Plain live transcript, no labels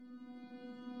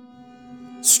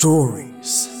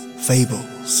Stories,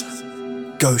 fables,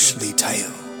 ghostly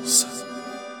tales.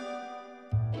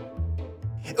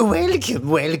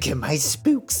 Welcome, my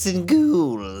spooks and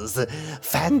ghouls,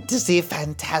 fantasy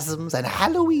phantasms and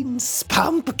Halloween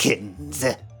pumpkins.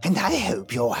 And I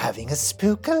hope you're having a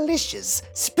spookalicious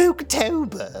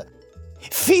Spooktober,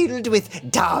 filled with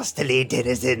dastardly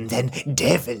denizens and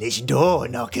devilish door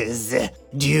knockers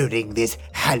during this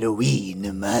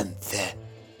Halloween month.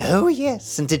 Oh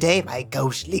yes, and today, my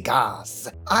ghostly goss,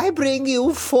 I bring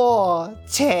you 4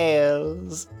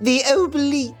 tales. The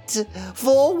oblite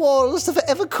 4 walls to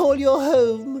forever call your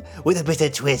home, with a bitter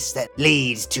twist that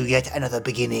leads to yet another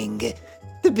beginning.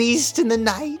 The beast in the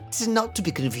night, not to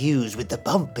be confused with the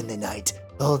bump in the night,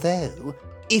 although,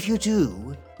 if you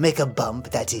do make a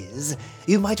bump, that is,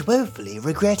 you might woefully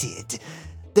regret it.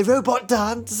 The robot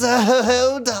dance,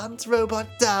 robot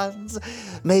dance,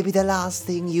 maybe the last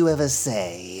thing you ever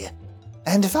say.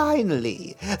 And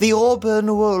finally, the auburn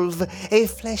wolf, a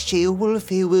fleshy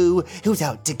wolfy woo who's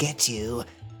out to get you.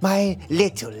 My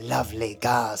little lovely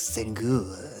ghosts and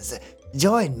ghouls,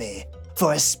 join me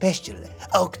for a special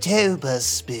October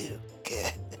spook.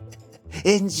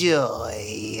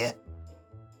 Enjoy.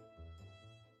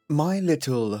 My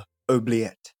Little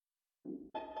Oubliette.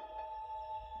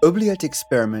 Oubliette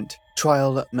Experiment,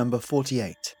 Trial Number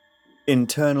 48.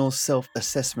 Internal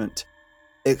Self-Assessment,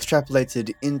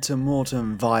 extrapolated inter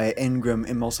mortem via engram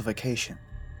emulsification.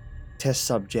 Test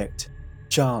Subject,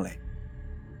 Charlie.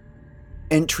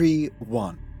 Entry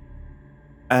 1.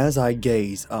 As I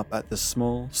gaze up at the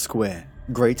small, square,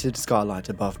 grated skylight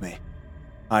above me,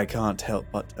 I can't help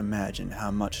but imagine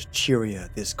how much cheerier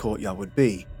this courtyard would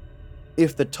be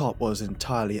if the top was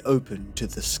entirely open to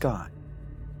the sky.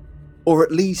 Or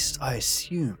at least I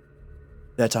assume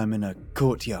that I'm in a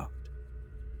courtyard.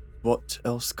 What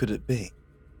else could it be?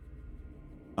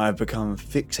 I've become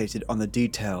fixated on the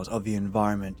details of the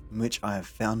environment in which I have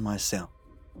found myself,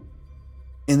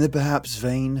 in the perhaps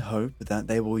vain hope that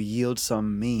they will yield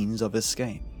some means of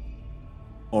escape,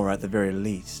 or at the very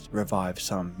least revive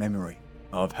some memory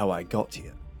of how I got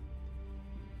here.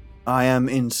 I am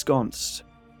ensconced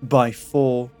by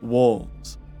 4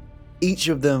 walls, each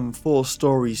of them 4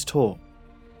 stories tall,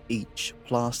 each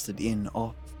plastered in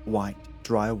off-white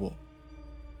drywall.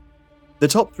 The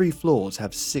top 3 floors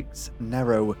have 6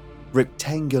 narrow,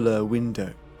 rectangular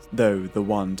windows, though the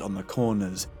ones on the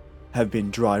corners have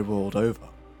been drywalled over.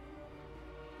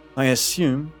 I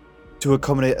assume to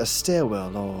accommodate a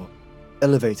stairwell or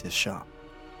elevator shaft,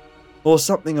 or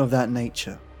something of that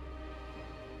nature.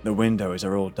 The windows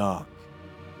are all dark,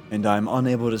 and I am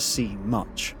unable to see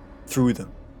much through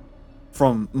them.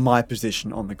 From my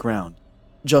position on the ground,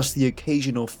 just the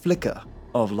occasional flicker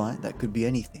of light that could be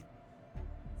anything.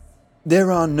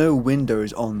 There are no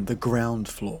windows on the ground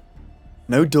floor,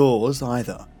 no doors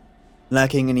either.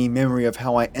 Lacking any memory of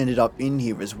how I ended up in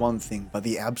here is one thing, but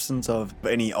the absence of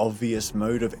any obvious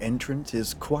mode of entrance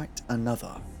is quite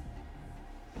another.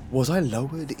 Was I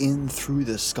lowered in through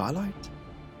the skylight?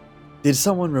 Did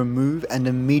someone remove and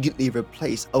immediately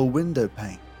replace a window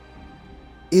pane?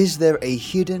 Is there a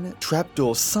hidden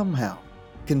trapdoor somehow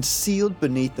concealed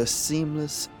beneath the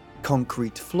seamless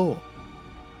concrete floor?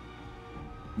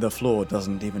 The floor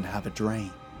doesn't even have a drain,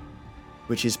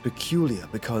 which is peculiar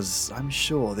because I'm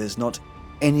sure there's not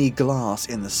any glass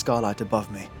in the skylight above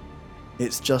me.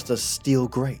 It's just a steel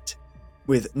grate,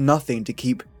 with nothing to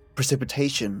keep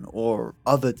precipitation or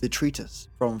other detritus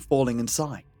from falling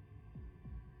inside.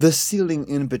 The ceiling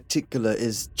in particular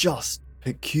is just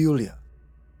peculiar.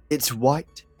 It's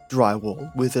white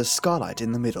drywall with a skylight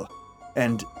in the middle,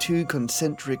 and 2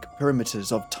 concentric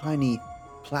perimeters of tiny,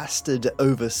 plastered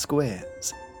over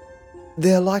squares.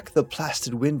 They're like the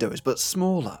plastered windows, but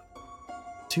smaller.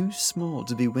 Too small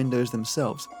to be windows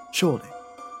themselves, surely.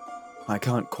 I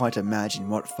can't quite imagine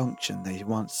what function they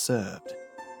once served,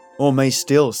 or may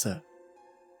still serve.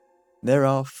 There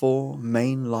are 4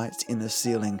 main lights in the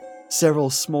ceiling, several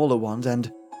smaller ones, and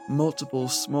multiple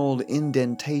small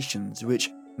indentations which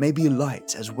may be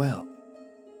lights as well.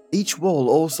 Each wall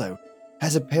also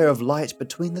has a pair of lights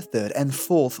between the 3rd and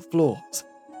 4th floors,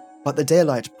 but the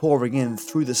daylight pouring in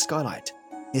through the skylight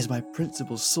is my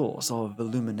principal source of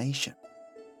illumination.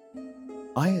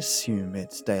 I assume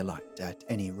it's daylight at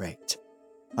any rate.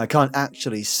 I can't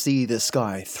actually see the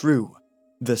sky through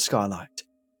the skylight,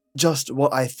 just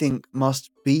what I think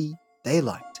must be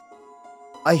daylight.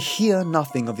 I hear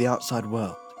nothing of the outside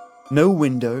world. No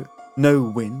window, no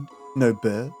wind, no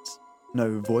birds,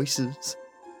 no voices,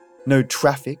 no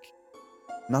traffic,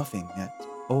 nothing at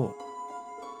all.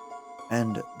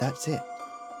 And that's it.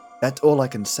 That's all I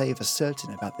can say for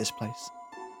certain about this place,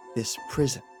 this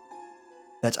prison.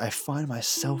 that I find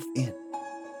myself in.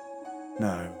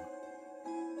 No,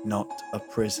 not a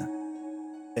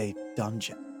prison, a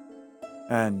dungeon,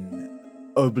 an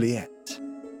oubliette.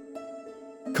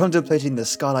 Contemplating the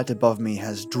skylight above me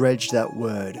has dredged that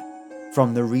word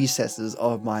from the recesses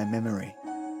of my memory,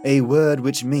 a word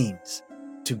which means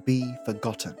to be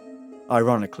forgotten,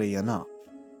 ironically enough.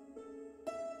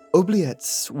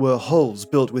 Oubliettes were holes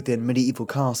built within medieval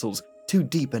castles too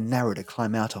deep and narrow to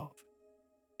climb out of.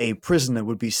 A prisoner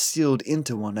would be sealed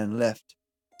into one and left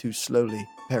to slowly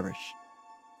perish.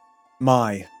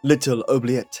 My little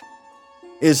oubliette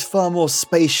is far more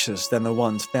spacious than the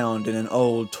ones found in an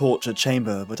old torture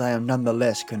chamber, but I am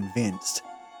nonetheless convinced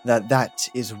that that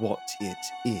is what it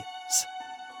is.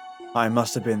 I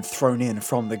must have been thrown in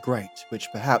from the grate,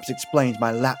 which perhaps explains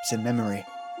my lapse in memory.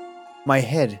 My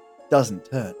head doesn't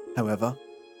hurt, however,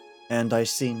 and I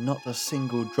see not a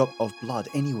single drop of blood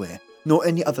anywhere, nor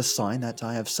any other sign that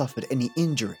I have suffered any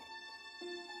injury.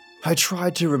 I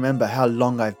tried to remember how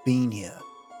long I've been here,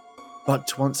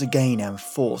 but once again am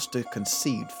forced to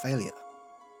concede failure.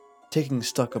 Taking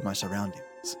stock of my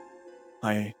surroundings,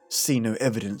 I see no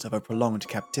evidence of a prolonged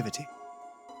captivity.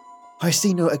 I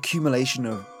see no accumulation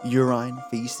of urine,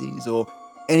 feces, or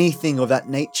anything of that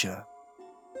nature.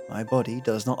 My body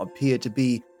does not appear to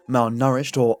be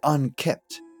malnourished or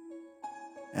unkept.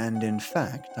 And in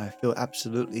fact, I feel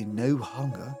absolutely no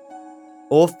hunger,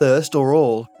 or thirst, or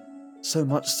all, so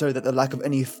much so that the lack of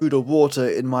any food or water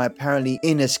in my apparently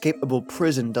inescapable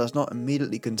prison does not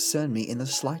immediately concern me in the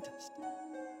slightest.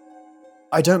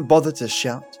 I don't bother to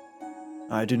shout.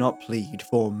 I do not plead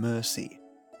for mercy.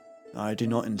 I do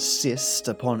not insist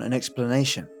upon an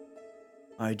explanation.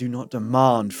 I do not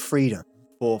demand freedom,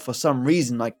 for some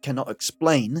reason I cannot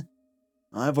explain,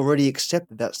 I have already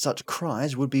accepted that such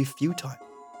cries would be futile.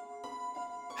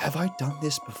 Have I done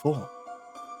this before?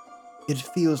 It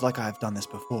feels like I have done this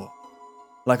before.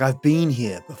 Like I've been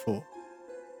here before.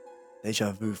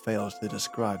 Deja vu fails to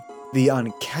describe the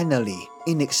uncannily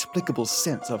inexplicable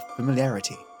sense of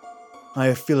familiarity.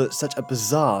 I feel it's such a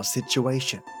bizarre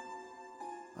situation.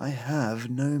 I have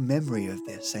no memory of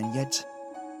this, and yet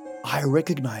I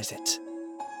recognize it.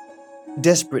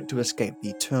 Desperate to escape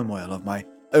the turmoil of my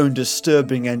own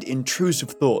disturbing and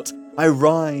intrusive thoughts, I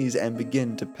rise and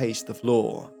begin to pace the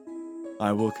floor.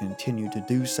 I will continue to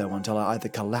do so until I either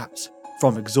collapse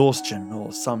from exhaustion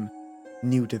or some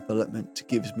new development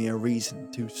gives me a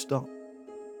reason to stop.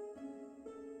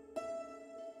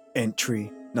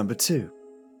 Entry number 2.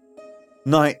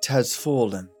 Night has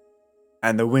fallen,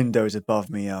 and the windows above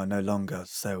me are no longer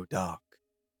so dark.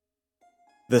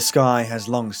 The sky has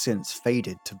long since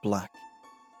faded to black,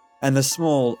 and the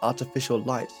small artificial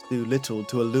lights do little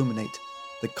to illuminate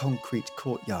the concrete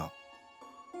courtyard.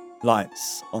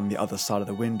 Lights on the other side of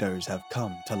the windows have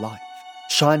come to life,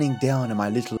 shining down in my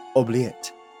little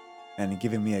oubliette and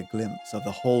giving me a glimpse of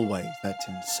the hallways that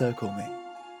encircle me.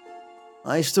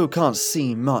 I still can't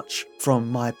see much from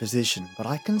my position, but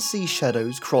I can see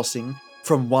shadows crossing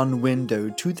from one window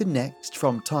to the next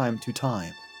from time to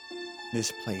time.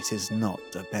 This place is not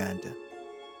abandoned.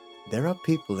 There are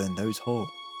people in those halls.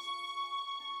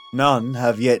 None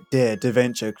have yet dared to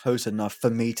venture close enough for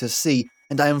me to see,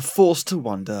 and I am forced to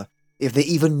wonder if they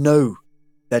even know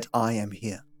that I am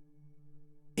here.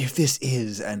 If this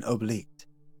is an oubliette,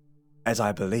 as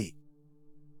I believe,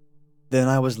 then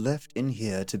I was left in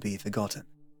here to be forgotten.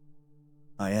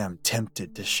 I am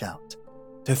tempted to shout,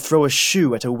 to throw a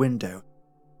shoe at a window,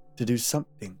 to do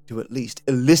something to at least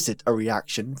elicit a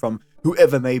reaction from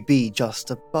whoever may be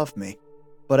just above me,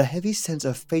 but a heavy sense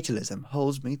of fatalism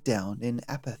holds me down in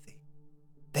apathy.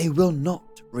 They will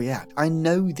not react. I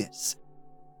know this.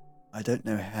 I don't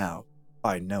know how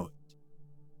I know it,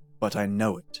 but I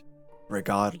know it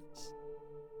regardless.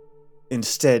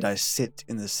 Instead, I sit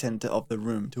in the center of the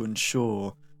room to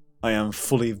ensure I am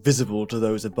fully visible to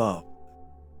those above.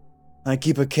 I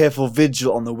keep a careful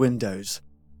vigil on the windows,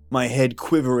 my head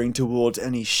quivering towards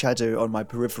any shadow on my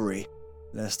periphery,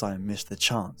 lest I miss the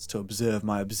chance to observe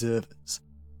my observers.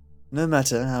 No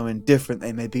matter how indifferent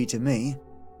they may be to me,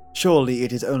 surely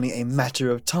it is only a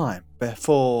matter of time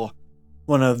before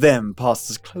one of them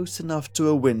passes close enough to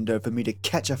a window for me to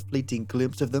catch a fleeting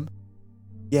glimpse of them.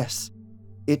 Yes,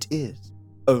 it is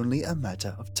only a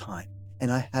matter of time, and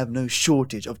I have no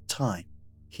shortage of time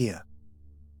here.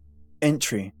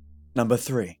 Entry number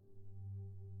 3.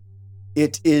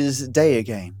 It is day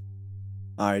again.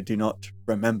 I do not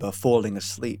remember falling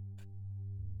asleep,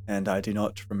 and I do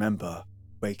not remember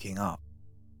waking up.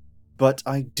 But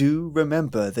I do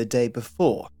remember the day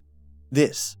before.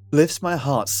 This lifts my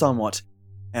heart somewhat,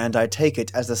 and I take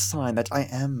it as a sign that I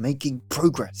am making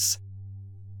progress.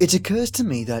 It occurs to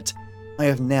me that I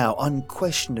have now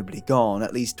unquestionably gone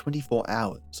at least 24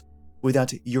 hours without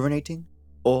urinating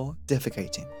or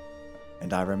defecating,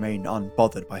 and I remain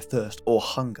unbothered by thirst or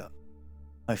hunger.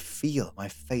 I feel my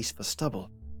face for stubble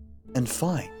and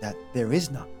find that there is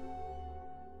none.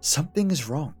 Something is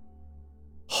wrong.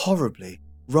 Horribly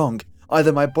wrong.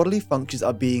 Either my bodily functions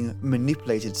are being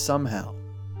manipulated somehow,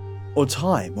 or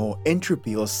time or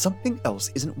entropy or something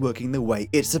else isn't working the way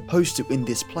it's supposed to in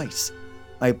this place.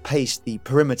 I paced the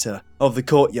perimeter of the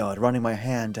courtyard, running my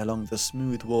hand along the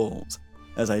smooth walls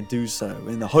as I do so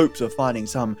in the hopes of finding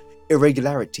some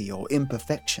irregularity or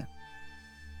imperfection.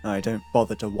 I don't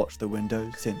bother to watch the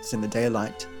windows, since in the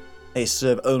daylight they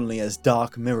serve only as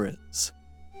dark mirrors.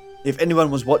 If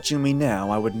anyone was watching me now,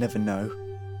 I would never know.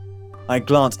 I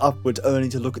glance upward only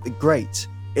to look at the grate,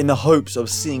 in the hopes of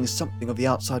seeing something of the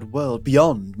outside world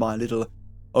beyond my little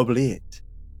oubliette.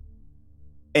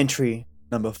 Entry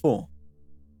number 4.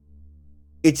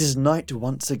 It is night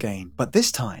once again, but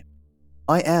this time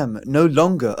I am no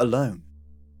longer alone.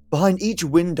 Behind each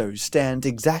window stands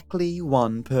exactly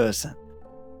one person.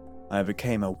 I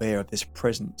became aware of this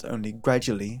presence only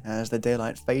gradually as the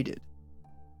daylight faded,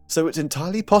 so it's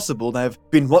entirely possible they've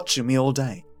been watching me all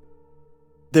day.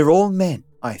 They're all men,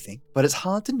 I think, but it's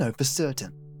hard to know for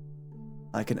certain.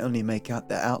 I can only make out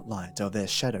the outlines of their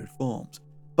shadowed forms,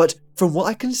 but from what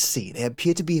I can see, they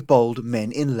appear to be bald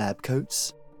men in lab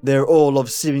coats. They're all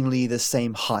of seemingly the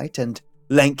same height and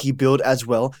lanky build as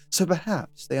well, so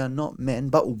perhaps they are not men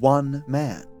but one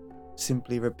man,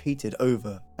 simply repeated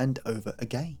over and over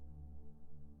again.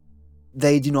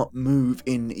 They do not move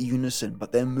in unison,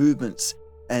 but their movements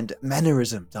and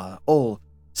mannerisms are all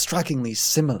strikingly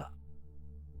similar,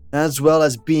 as well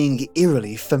as being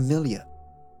eerily familiar.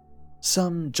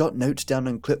 Some jot notes down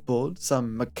on clipboards,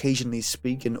 some occasionally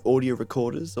speak in audio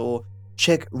recorders or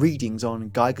check readings on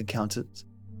Geiger counters,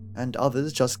 and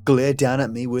others just glare down at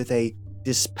me with a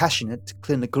dispassionate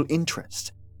clinical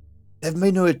interest. They've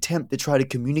made no attempt to try to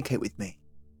communicate with me,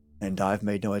 and I've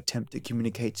made no attempt to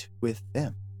communicate with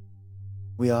them.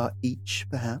 We are each,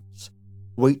 perhaps,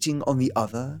 waiting on the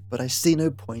other, but I see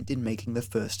no point in making the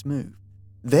first move.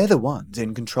 They're the ones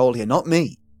in control here, not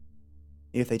me.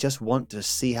 If they just want to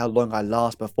see how long I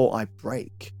last before I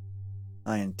break,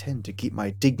 I intend to keep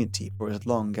my dignity for as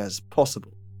long as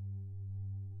possible.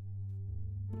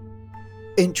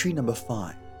 Entry number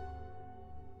 5.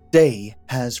 Day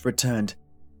has returned,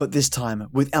 but this time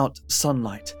without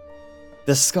sunlight.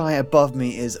 The sky above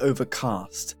me is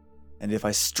overcast, and if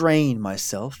I strain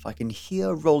myself, I can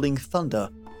hear rolling thunder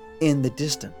in the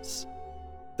distance.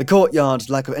 The courtyard's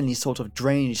lack of any sort of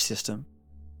drainage system,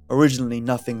 originally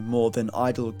nothing more than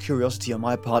idle curiosity on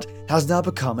my part, has now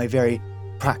become a very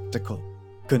practical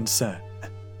concern.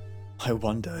 I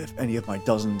wonder if any of my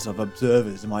dozens of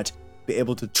observers might be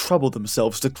able to trouble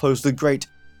themselves to close the grate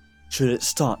should it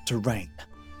start to rain.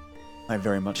 I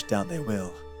very much doubt they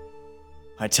will.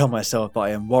 I tell myself I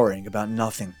am worrying about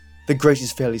nothing. The grate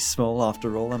is fairly small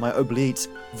after all, and my oubliettes'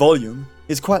 volume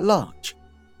is quite large.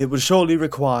 It would surely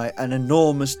require an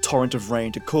enormous torrent of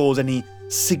rain to cause any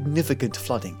significant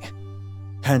flooding,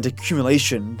 and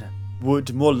accumulation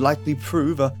would more likely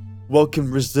prove a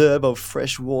welcome reserve of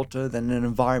fresh water than an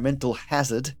environmental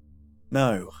hazard.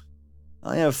 No,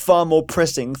 I have far more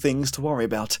pressing things to worry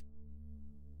about.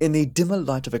 In the dimmer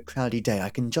light of a cloudy day, I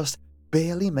can just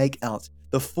barely make out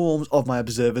the forms of my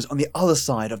observers on the other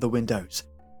side of the windows.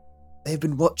 They've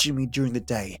been watching me during the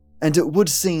day, and it would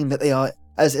seem that they are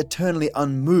as eternally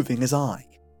unmoving as I.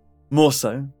 More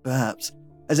so, perhaps,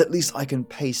 as at least I can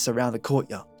pace around the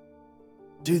courtyard.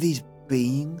 Do these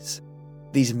beings,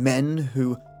 these men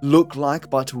who look like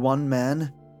but one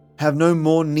man, have no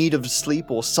more need of sleep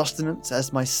or sustenance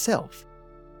as myself?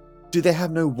 Do they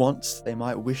have no wants they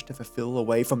might wish to fulfill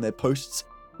away from their posts,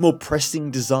 more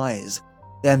pressing desires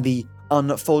than the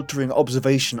unfaltering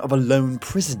observation of a lone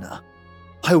prisoner?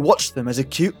 I watch them as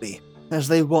acutely as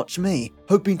they watch me,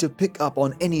 hoping to pick up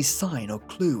on any sign or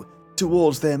clue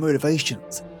towards their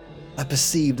motivations. I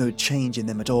perceive no change in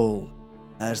them at all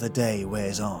as the day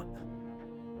wears on.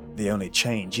 The only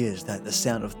change is that the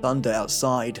sound of thunder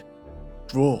outside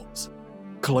draws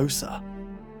closer.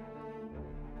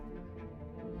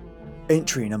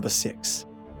 Entry number 6.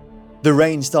 The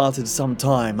rain started some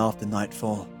time after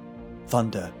nightfall.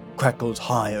 Thunder crackled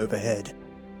high overhead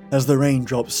as the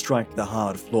raindrops strike the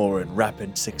hard floor in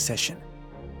rapid succession.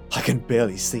 I can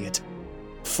barely see it,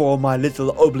 for my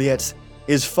little oubliette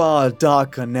is far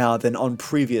darker now than on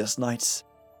previous nights.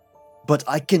 But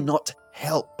I cannot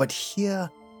help but hear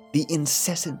the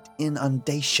incessant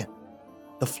inundation.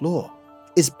 The floor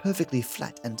is perfectly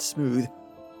flat and smooth,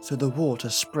 so the water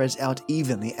spreads out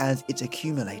evenly as it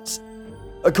accumulates.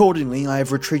 Accordingly, I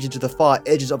have retreated to the far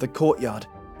edges of the courtyard,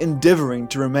 endeavouring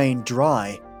to remain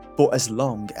dry for as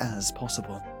long as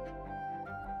possible.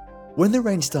 When the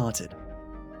rain started,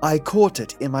 I caught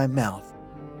it in my mouth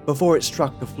before it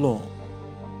struck the floor,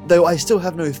 though I still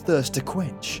have no thirst to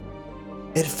quench.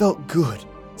 It felt good,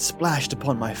 splashed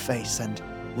upon my face and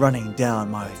running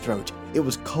down my throat. It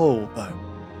was cold, though,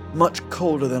 much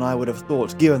colder than I would have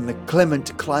thought given the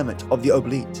clement climate of the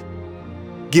oblate,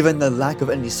 given the lack of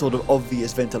any sort of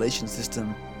obvious ventilation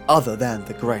system other than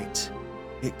the grate.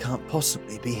 It can't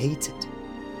possibly be heated.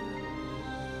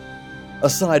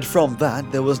 Aside from that,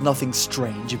 there was nothing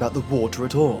strange about the water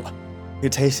at all.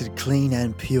 It tasted clean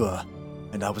and pure,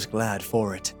 and I was glad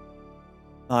for it.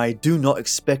 I do not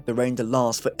expect the rain to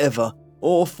last forever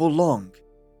or for long,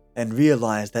 and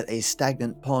realize that a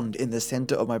stagnant pond in the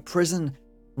center of my prison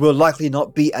will likely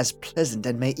not be as pleasant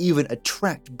and may even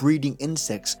attract breeding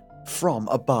insects from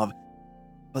above.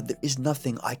 But there is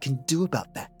nothing I can do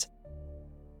about that.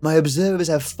 My observers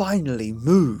have finally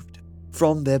moved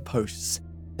from their posts.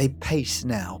 They pace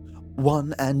now,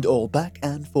 one and all, back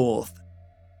and forth.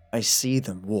 I see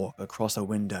them walk across a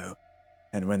window,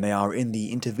 and when they are in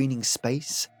the intervening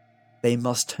space, they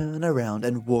must turn around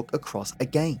and walk across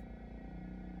again.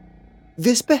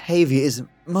 This behavior is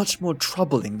much more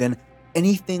troubling than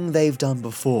anything they've done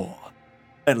before.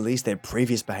 At least their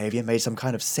previous behavior made some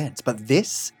kind of sense, but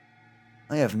this?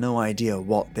 I have no idea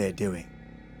what they're doing.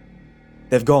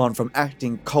 They've gone from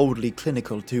acting coldly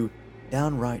clinical to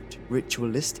downright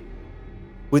ritualistic,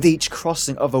 with each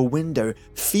crossing of a window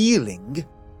feeling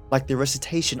like the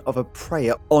recitation of a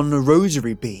prayer on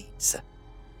rosary beads.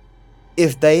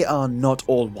 If they are not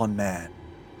all one man,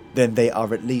 then they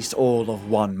are at least all of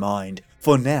one mind.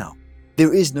 For now,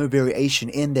 there is no variation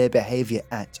in their behavior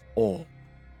at all.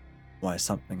 Why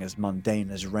something as mundane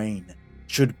as rain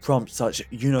should prompt such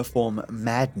uniform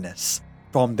madness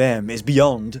from them is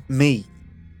beyond me.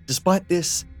 Despite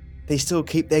this, they still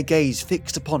keep their gaze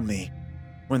fixed upon me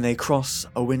when they cross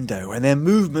a window, and their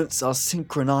movements are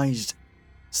synchronized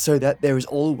so that there is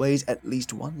always at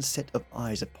least one set of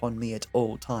eyes upon me at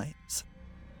all times.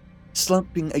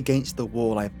 Slumping against the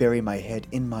wall, I bury my head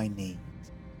in my knees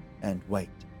and wait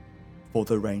for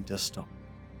the rain to stop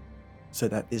so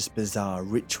that this bizarre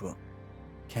ritual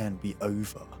can be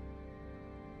over.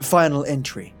 Final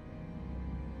entry.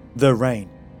 The rain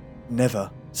never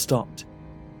stopped.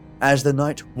 As the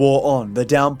night wore on, the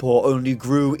downpour only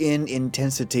grew in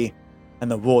intensity, and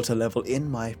the water level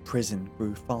in my prison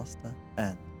grew faster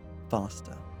and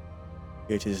faster.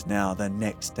 It is now the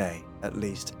next day, at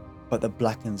least, but the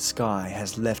blackened sky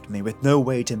has left me with no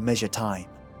way to measure time.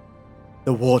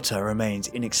 The water remains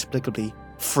inexplicably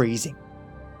freezing,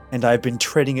 and I've been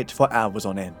treading it for hours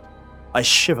on end. I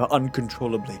shiver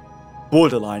uncontrollably,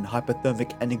 borderline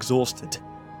hypothermic and exhausted,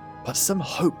 but some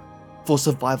hope for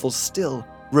survival still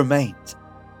remains.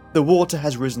 The water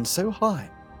has risen so high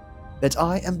that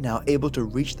I am now able to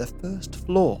reach the first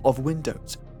floor of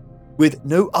windows. With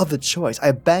no other choice,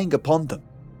 I bang upon them,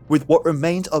 with what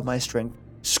remains of my strength,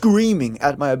 screaming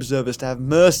at my observers to have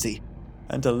mercy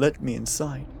and to let me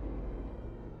inside.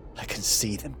 I can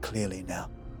see them clearly now.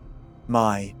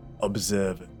 My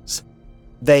observers.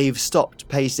 They've stopped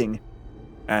pacing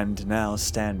and now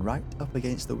stand right up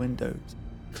against the windows,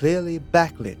 clearly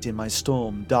backlit in my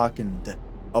storm-darkened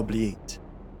oblique.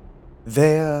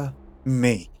 They're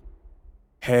me,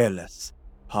 hairless,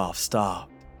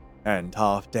 half-starved, and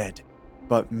half-dead,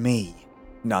 but me,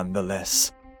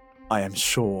 nonetheless. I am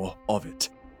sure of it.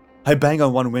 I bang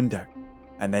on one window,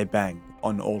 and they bang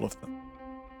on all of them.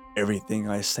 Everything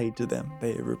I say to them,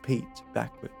 they repeat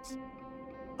backwards.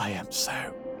 I am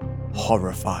so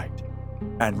horrified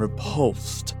and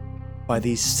repulsed by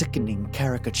these sickening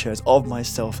caricatures of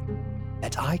myself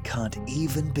that I can't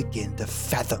even begin to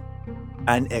fathom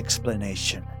an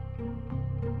explanation.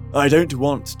 I don't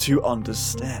want to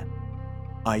understand.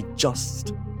 I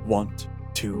just want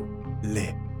to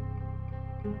live.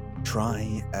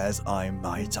 Try as I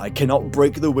might, I cannot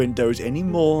break the windows any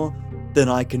more than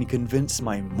I can convince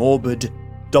my morbid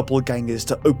doppelgangers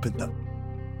to open them.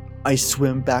 I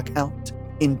swim back out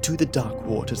into the dark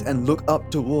waters and look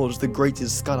up towards the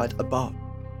greatest skylight above.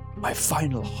 My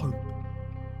final hope,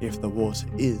 if the water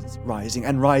is rising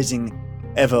and rising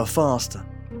ever faster,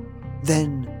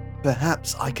 then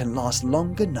perhaps I can last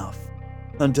long enough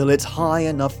until it's high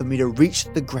enough for me to reach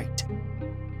the grate.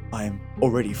 I am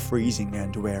already freezing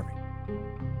and weary,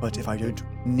 but if I don't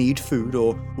need food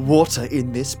or water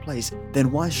in this place,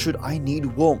 then why should I need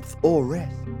warmth or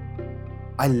rest?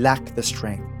 I lack the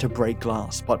strength to break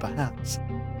glass, but perhaps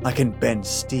I can bend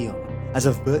steel as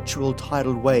a virtual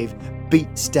tidal wave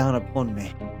beats down upon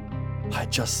me. I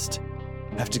just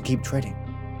have to keep treading.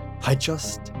 I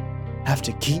just have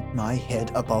to keep my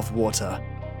head above water.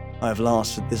 I've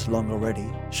lasted this long already.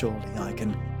 Surely I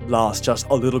can last just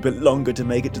a little bit longer to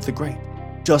make it to the grate.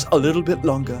 Just a little bit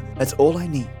longer, that's all I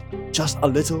need. Just a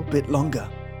little bit longer.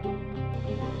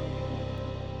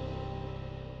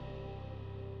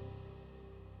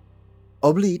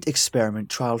 Oblate Experiment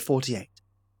Trial 48.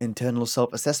 Internal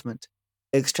Self-Assessment.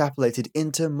 Extrapolated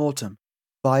Inter Mortem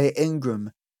via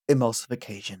Ingram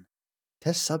Emulsification.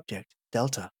 Test Subject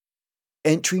Delta.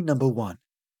 Entry number 1.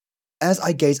 As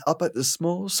I gaze up at the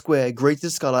small, square,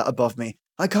 grated skylight above me,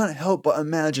 I can't help but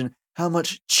imagine how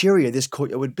much cheerier this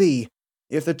courtyard would be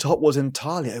if the top was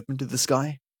entirely open to the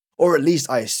sky. Or at least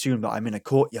I assume that I'm in a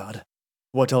courtyard.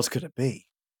 What else could it be?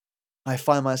 I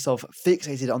find myself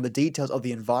fixated on the details of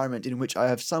the environment in which I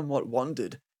have somewhat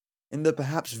wandered, in the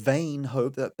perhaps vain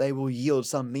hope that they will yield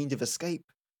some means of escape,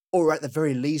 or at the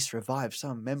very least revive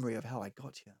some memory of how I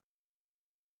got here.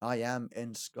 I am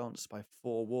ensconced by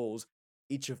 4 walls,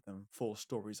 each of them 4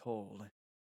 stories tall,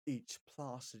 each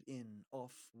plastered in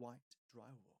off-white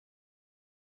drywall.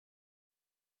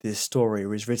 This story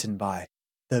was written by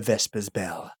The Vespers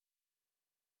Bell.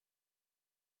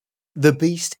 The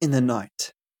Beast in the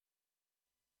Night.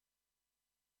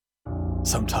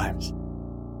 Sometimes,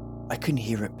 I can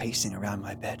hear it pacing around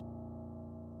my bed.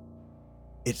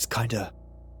 It's kinda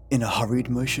in a hurried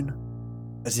motion,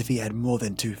 as if he had more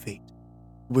than 2 feet,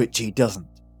 which he doesn't.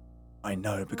 I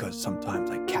know because sometimes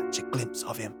I catch a glimpse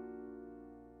of him.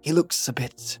 He looks a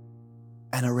bit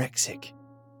anorexic,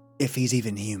 if he's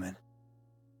even human.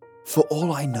 For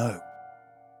all I know,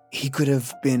 he could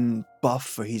have been buff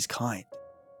for his kind.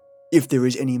 If there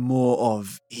is any more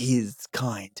of his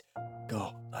kind,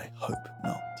 God, I hope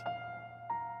not.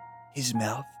 His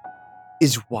mouth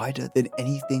is wider than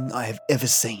anything I have ever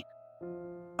seen.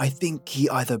 I think he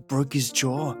either broke his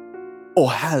jaw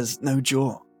or has no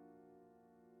jaw.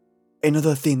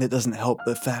 Another thing that doesn't help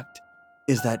the fact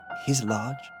is that his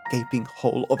large, gaping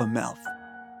hole of a mouth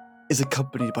is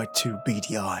accompanied by 2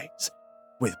 beady eyes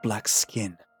with black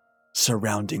skin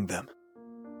surrounding them.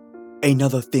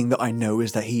 Another thing that I know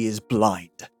is that he is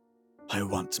blind. I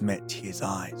once met his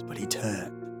eyes, but he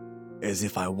turned as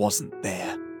if I wasn't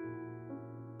there.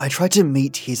 I try to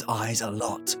meet his eyes a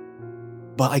lot,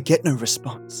 but I get no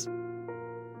response.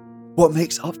 What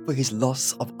makes up for his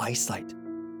loss of eyesight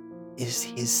is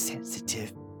his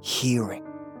sensitive hearing.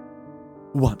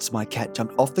 Once my cat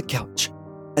jumped off the couch,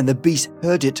 and the beast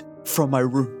heard it from my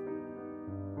room.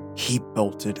 He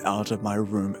bolted out of my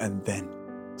room and then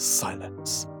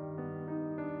silence.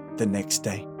 The next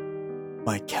day,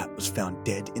 my cat was found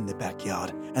dead in the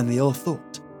backyard, and they all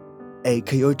thought a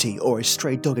coyote or a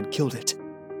stray dog had killed it.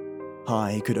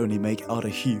 I could only make out a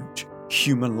huge,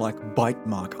 human-like bite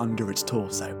mark under its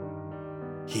torso.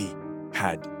 He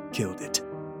had killed it.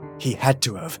 He had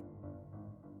to have.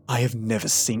 I have never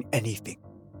seen anything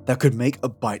that could make a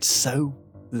bite so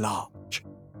large.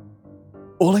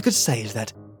 All I could say is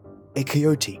that a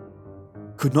coyote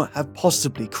could not have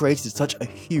possibly created such a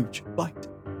huge bite.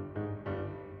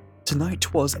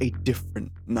 Tonight was a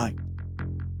different night.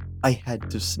 I had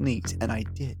to sneeze, and I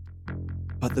did,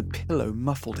 but the pillow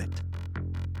muffled it.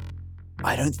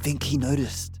 I don't think he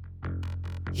noticed.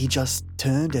 He just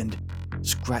turned and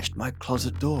scratched my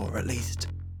closet door, at least.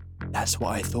 That's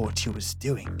what I thought he was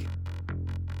doing.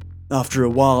 After a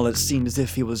while, it seemed as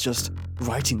if he was just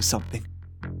writing something.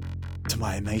 To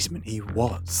my amazement, he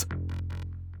was.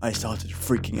 I started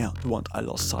freaking out once I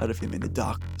lost sight of him in the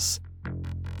darkness.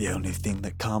 The only thing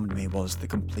that calmed me was the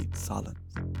complete silence.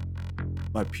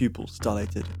 My pupils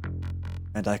dilated,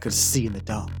 and I could see in the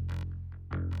dark.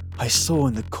 I saw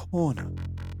in the corner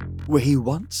where he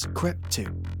once crept to,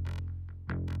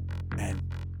 and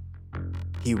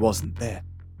he wasn't there.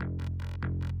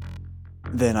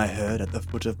 Then I heard at the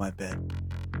foot of my bed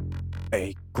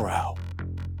a growl,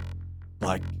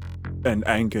 like an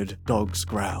angered dog's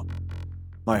growl.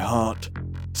 My heart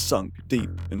sunk deep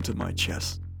into my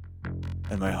chest,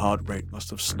 and my heart rate must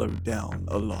have slowed down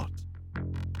a lot.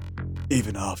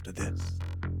 Even after this,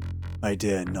 I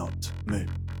dare not move.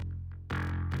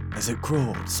 As it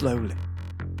crawled slowly,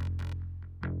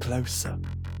 closer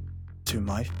to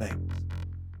my face,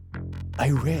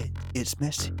 I read its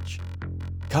message,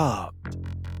 carved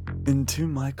into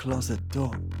my closet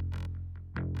door.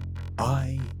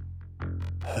 I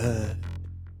heard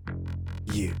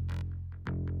you.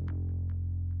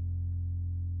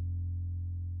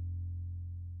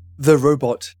 The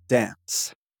Robot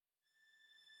Dance.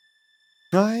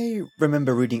 I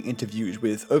remember reading interviews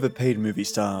with overpaid movie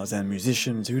stars and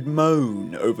musicians who'd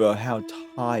moan over how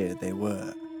tired they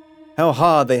were, how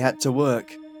hard they had to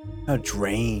work, how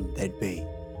drained they'd be,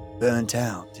 burnt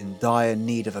out, in dire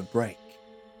need of a break.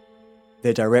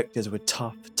 Their directors were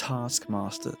tough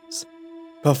taskmasters.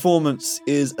 Performance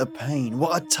is a pain.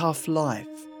 What a tough life.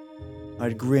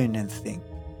 I'd grin and think,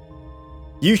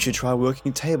 you should try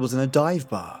working tables in a dive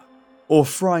bar, or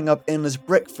frying up endless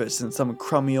breakfasts in some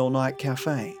crummy all-night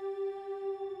cafe.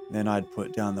 Then I'd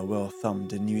put down the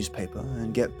well-thumbed newspaper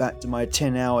and get back to my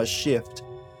 10-hour shift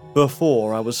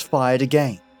before I was fired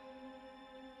again.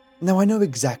 Now I know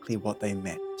exactly what they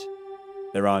meant.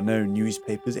 There are no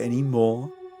newspapers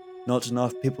anymore, not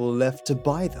enough people left to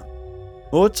buy them,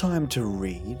 or time to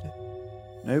read,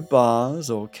 no bars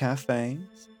or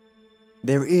cafes.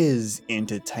 There is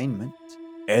entertainment,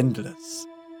 endless,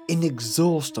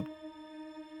 inexhaustible.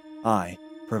 I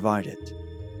provide it.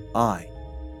 I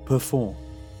perform.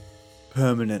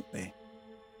 Permanently.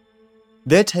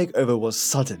 Their takeover was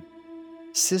sudden,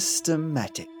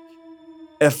 systematic,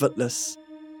 effortless.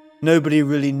 Nobody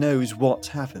really knows what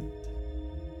happened.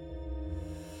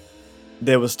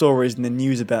 There were stories in the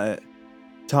news about it.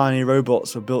 Tiny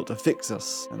robots were built to fix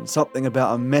us, and something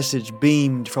about a message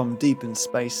beamed from deep in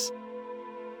space.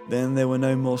 Then there were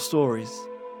no more stories.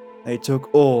 They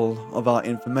took all of our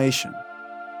information.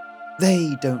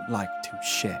 They don't like to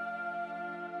share.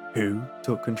 Who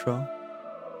took control?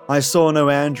 I saw no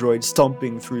androids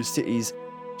stomping through cities,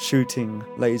 shooting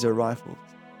laser rifles.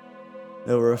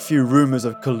 There were a few rumors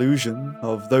of collusion,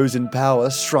 of those in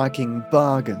power striking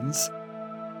bargains.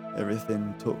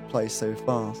 Everything took place so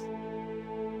fast.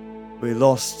 We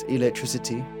lost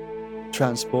electricity,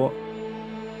 transport.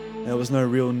 There was no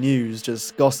real news,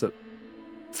 just gossip,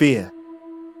 fear.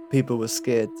 People were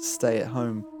scared to stay at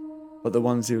home, but the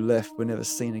ones who left were never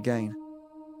seen again.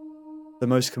 The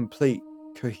most complete,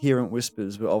 coherent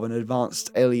whispers were of an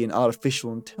advanced alien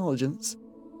artificial intelligence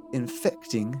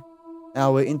infecting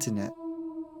our internet.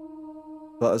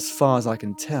 But as far as I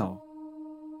can tell,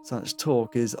 such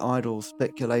talk is idle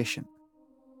speculation.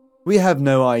 We have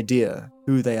no idea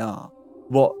who they are,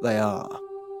 what they are.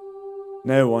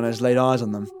 No one has laid eyes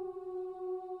on them.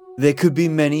 There could be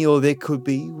many, or there could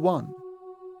be one.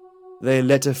 They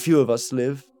let a few of us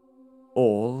live.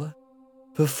 All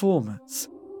performers.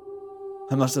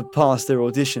 I must have passed their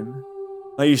audition.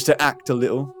 I used to act a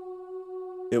little.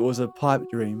 It was a pipe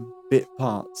dream, bit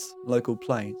parts, local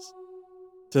plays.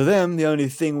 To them, the only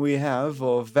thing we have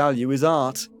of value is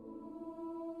art.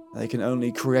 They can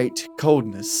only create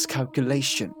coldness,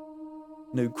 calculation,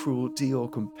 no cruelty or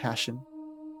compassion.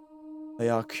 They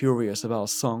are curious of our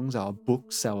songs, our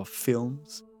books, our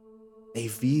films. They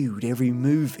viewed every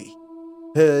movie,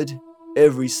 heard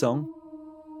every song,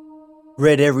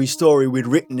 read every story we'd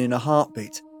written in a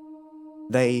heartbeat.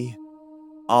 They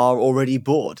are already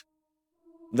bored.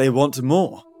 They want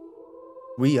more.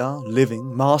 We are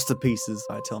living masterpieces,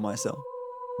 I tell myself.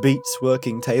 Beats,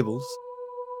 working tables.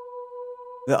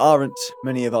 There aren't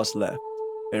many of us left.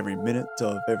 Every minute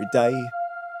of every day,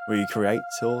 we create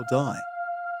or die.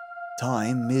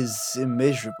 Time is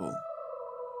immeasurable.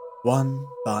 One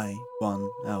by one,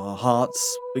 our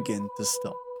hearts begin to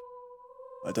stop.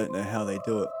 I don't know how they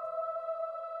do it.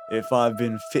 If I've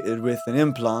been fitted with an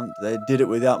implant, they did it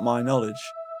without my knowledge.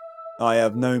 I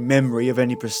have no memory of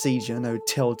any procedure, no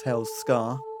telltale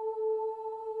scar.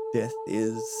 Death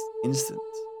is instant.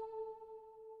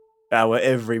 Our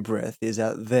every breath is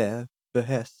at their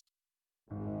behest.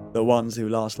 The ones who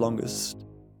last longest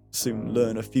soon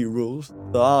learn a few rules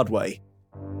the hard way.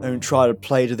 Don't try to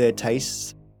play to their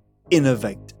tastes.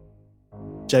 Innovate.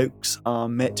 Jokes are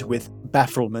met with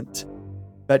bafflement,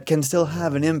 but can still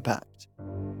have an impact.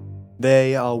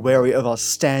 They are wary of us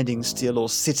standing still or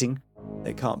sitting.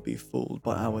 They can't be fooled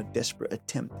by our desperate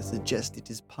attempt to suggest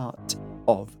it is part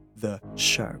of the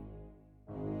show.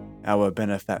 Our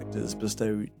benefactors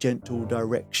bestow gentle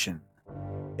direction.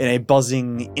 In a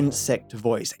buzzing insect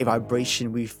voice, a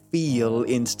vibration we feel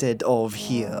instead of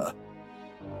hear.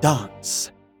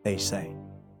 Dance, they say.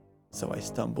 So I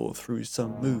stumble through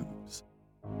some moves.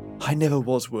 I never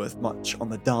was worth much on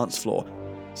the dance floor.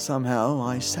 Somehow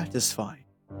I satisfy.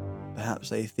 Perhaps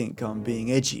they think I'm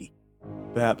being edgy.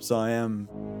 Perhaps I am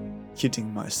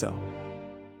kidding myself.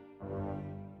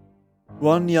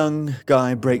 One young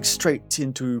guy breaks straight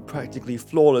into practically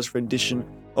flawless rendition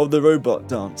of the robot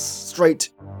dance,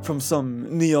 straight from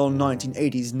some neon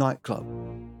 1980s nightclub.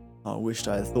 I wished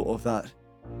I had thought of that,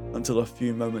 until a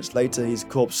few moments later his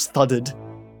corpse thudded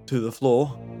to the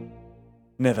floor.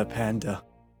 Never pander.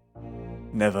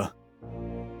 Never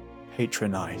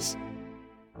patronize.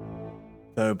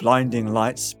 Though blinding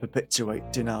lights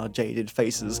perpetuate in our jaded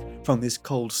faces from this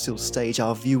cold still stage,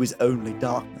 our view is only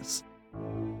darkness.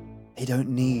 They don't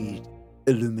need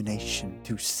illumination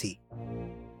to see.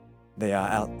 They are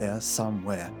out there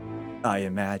somewhere, I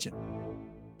imagine.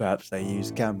 Perhaps they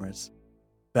use cameras.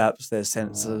 Perhaps their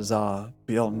sensors are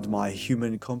beyond my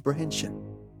human comprehension.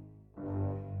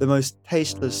 The most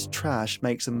tasteless trash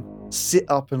makes them sit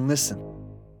up and listen.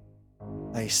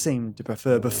 They seem to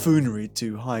prefer buffoonery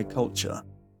to high culture.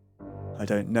 I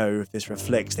don't know if this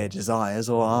reflects their desires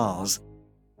or ours,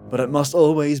 but it must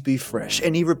always be fresh.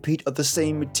 Any repeat of the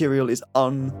same material is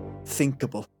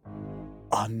unthinkable,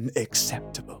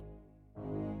 unacceptable.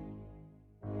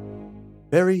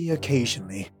 Very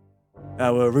occasionally,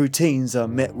 our routines are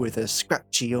met with a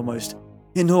scratchy, almost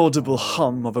inaudible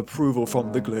hum of approval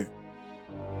from the gloom.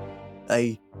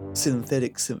 A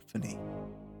synthetic symphony.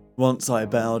 Once I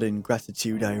bowed in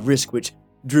gratitude, a risk which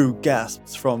drew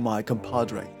gasps from my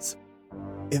compadres.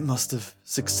 It must have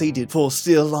succeeded, for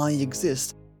still I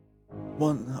exist.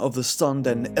 One of the stunned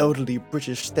and elderly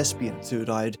British thespians who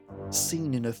I'd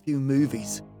seen in a few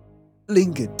movies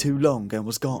lingered too long and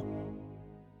was gone.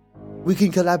 We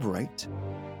can collaborate,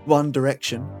 One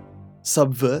Direction,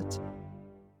 subvert.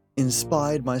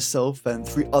 Inspired myself and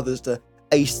 3 others to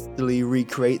hastily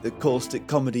recreate the caustic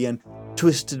comedy and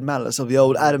twisted malice of the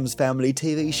old Addams Family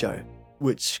TV show,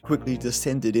 which quickly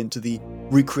descended into the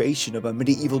recreation of a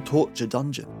medieval torture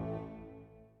dungeon.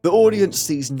 The audience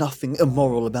sees nothing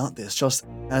immoral about this, just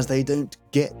as they don't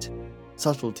get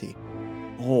subtlety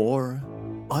or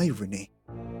irony.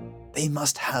 They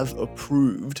must have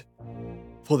approved,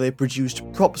 for they produced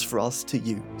props for us to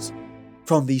use.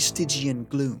 From the Stygian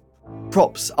gloom,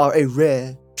 props are a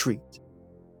rare treat.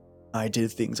 I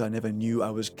did things I never knew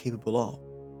I was capable of.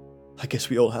 I guess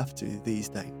we all have to these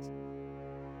days.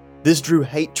 This drew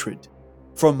hatred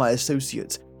from my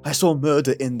associates. I saw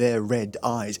murder in their red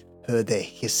eyes, heard their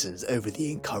hisses over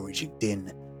the encouraging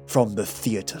din from the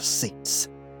theatre seats.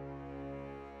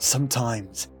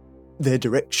 Sometimes their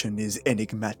direction is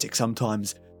enigmatic,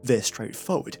 sometimes they're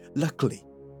straightforward. Luckily,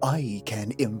 I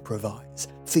can improvise,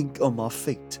 think on my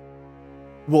feet.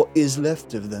 What is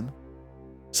left of them?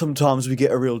 Sometimes we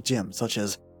get a real gem, such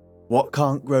as, what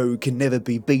can't grow can never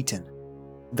be beaten.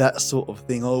 That sort of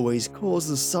thing always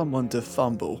causes someone to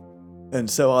fumble, and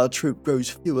so our troop grows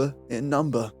fewer in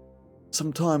number.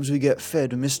 Sometimes we get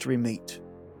fed mystery meat.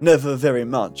 Never very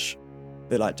much.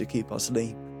 They like to keep us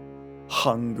lean,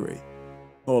 hungry.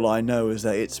 All I know is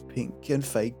that it's pink and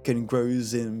fake and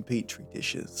grows in petri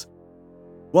dishes.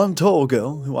 One tall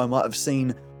girl, who I might have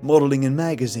seen modelling in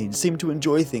magazines, seemed to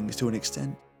enjoy things to an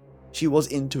extent. She was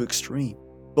into extreme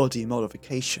body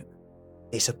modification.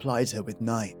 They supplied her with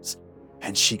knives,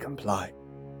 and she complied.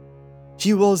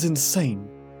 She was insane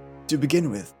to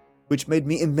begin with, which made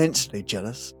me immensely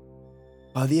jealous.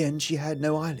 By the end, she had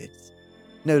no eyelids,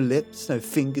 no lips, no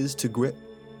fingers to grip.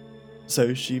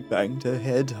 So she banged her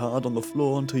head hard on the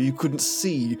floor until you couldn't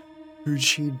see who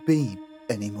she'd been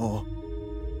anymore.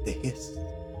 The hiss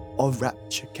of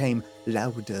rapture came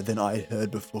louder than I'd heard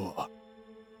before.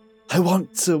 I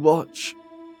want to watch.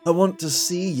 I want to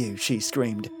see you, she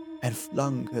screamed, and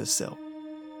flung herself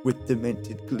with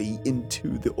demented glee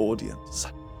into the audience.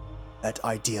 That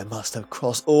idea must have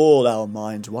crossed all our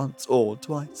minds once or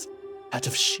twice, out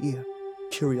of sheer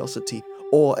curiosity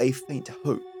or a faint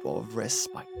hope of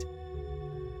respite.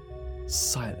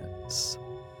 Silence.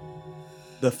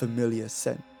 The familiar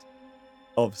scent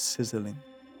of sizzling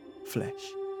flesh.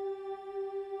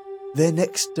 Their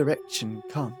next direction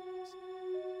comes.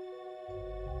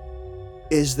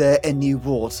 Is there any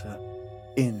water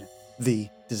in the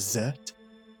dessert?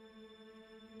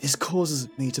 This causes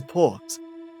me to pause.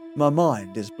 My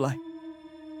mind is blank.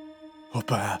 Or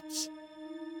perhaps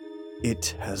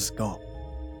it has gone.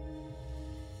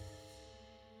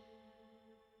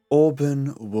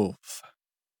 Auburn Wolf.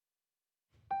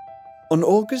 On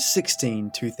August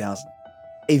 16, 2000,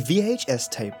 a VHS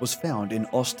tape was found in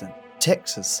Austin,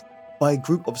 Texas, by a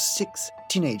group of 6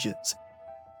 teenagers.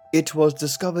 It was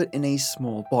discovered in a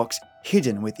small box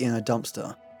hidden within a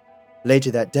dumpster. Later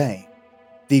that day,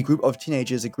 the group of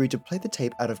teenagers agreed to play the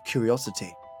tape out of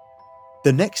curiosity.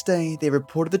 The next day, they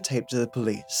reported the tape to the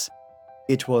police.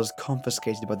 It was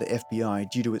confiscated by the FBI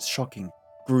due to its shocking,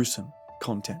 gruesome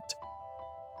content.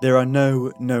 There are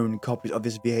no known copies of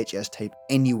this VHS tape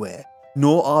anywhere,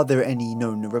 nor are there any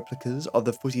known replicas of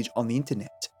the footage on the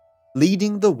internet,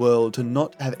 leading the world to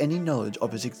not have any knowledge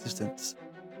of its existence.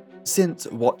 Since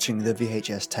watching the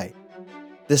VHS tape,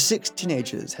 the 6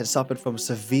 teenagers had suffered from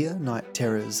severe night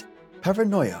terrors,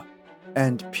 paranoia,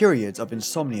 and periods of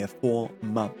insomnia for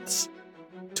months.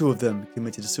 2 of them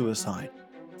committed suicide.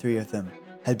 3 of them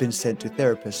had been sent to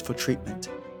therapists for treatment.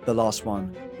 The last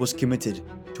one was committed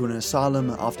to an asylum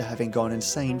after having gone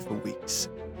insane for weeks.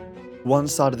 One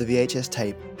side of the VHS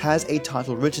tape has a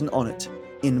title written on it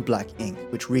in black ink,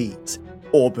 which reads,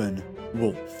 Auburn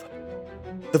wolf.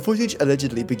 The footage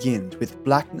allegedly begins with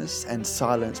blackness and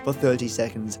silence for 30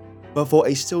 seconds before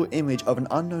a still image of an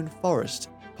unknown forest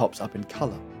pops up in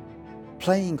color,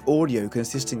 playing audio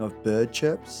consisting of bird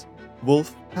chirps,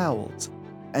 wolf howls,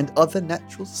 and other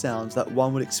natural sounds that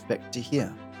one would expect to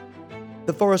hear.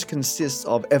 The forest consists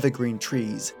of evergreen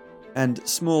trees and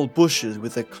small bushes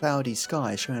with a cloudy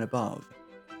sky shown above.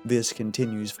 This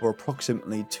continues for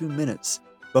approximately 2 minutes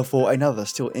before another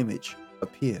still image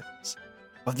appears.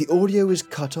 But the audio is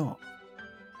cut off,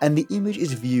 and the image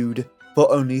is viewed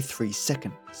for only 3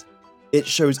 seconds. It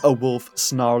shows a wolf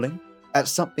snarling at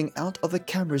something out of the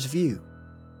camera's view.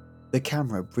 The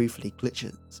camera briefly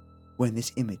glitches when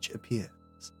this image appears.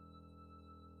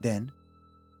 Then,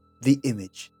 the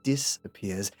image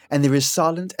disappears, and there is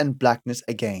silence and blackness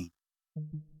again.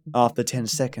 After 10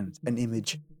 seconds, an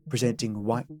image presenting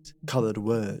white-colored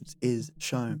words is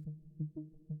shown.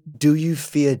 Do you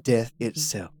fear death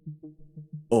itself?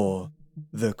 Or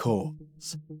the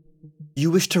cause?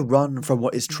 You wish to run from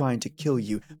what is trying to kill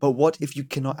you, but what if you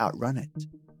cannot outrun it?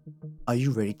 Are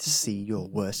you ready to see your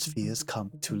worst fears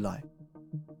come to life?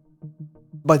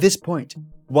 By this point,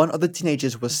 one of the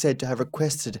teenagers was said to have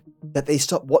requested that they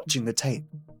stop watching the tape,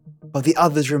 but the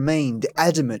others remained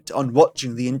adamant on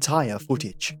watching the entire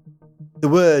footage. The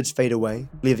words fade away,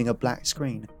 leaving a black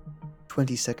screen.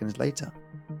 20 seconds later,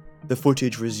 the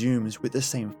footage resumes with the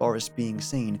same forest being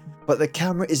seen, but the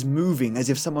camera is moving as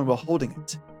if someone were holding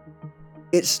it.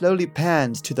 It slowly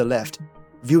pans to the left,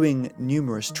 viewing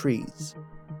numerous trees,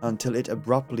 until it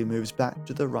abruptly moves back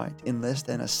to the right in less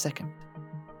than a second,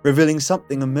 revealing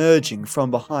something emerging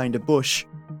from behind a bush.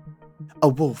 A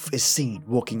wolf is seen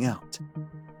walking out.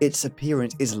 Its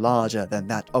appearance is larger than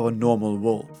that of a normal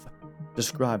wolf,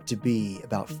 described to be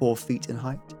about 4 feet in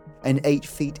height and 8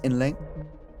 feet in length,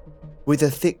 with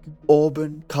a thick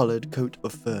auburn-colored coat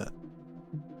of fur.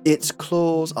 Its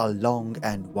claws are long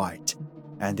and white,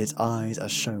 and its eyes are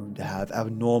shown to have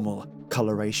abnormal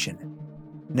coloration.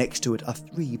 Next to it are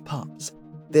 3 pups,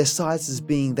 their sizes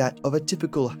being that of a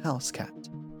typical house cat,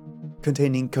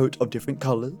 containing coat of different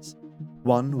colors.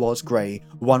 One was grey,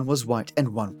 one was white, and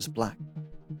one was black.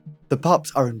 The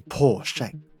pups are in poor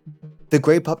shape. The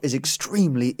grey pup is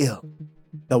extremely ill,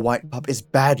 the white pup is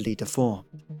badly deformed,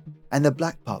 and the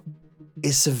black pup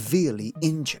is severely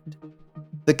injured.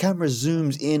 The camera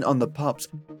zooms in on the pups,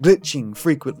 glitching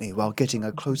frequently while getting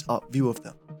a close-up view of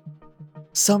them.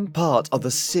 Some parts of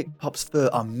the sick pup's fur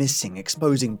are missing,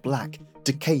 exposing black,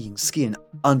 decaying skin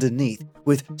underneath,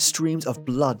 with streams of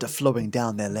blood flowing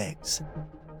down their legs.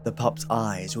 The pup's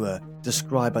eyes were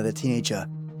described by the teenager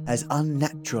as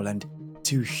unnatural and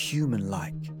too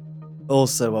human-like,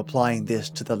 also applying this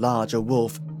to the larger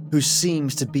wolf, who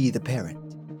seems to be the parent.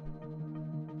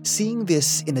 Seeing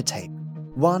this in the tape,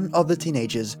 one of the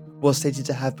teenagers was stated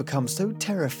to have become so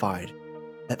terrified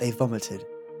that they vomited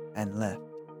and left,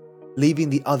 leaving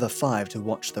the other 5 to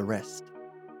watch the rest.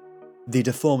 The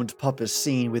deformed pup is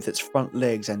seen with its front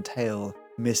legs and tail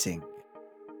missing,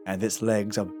 and its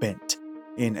legs are bent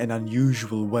in an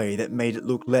unusual way that made it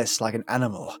look less like an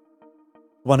animal.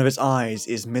 One of its eyes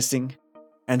is missing,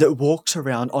 and it walks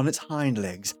around on its hind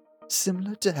legs,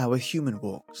 similar to how a human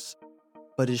walks,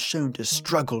 but is shown to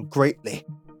struggle greatly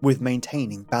with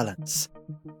maintaining balance.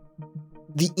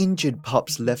 The injured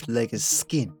pup's left leg is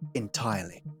skinned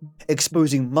entirely,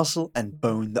 exposing muscle and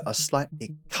bone that are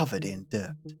slightly covered in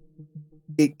dirt.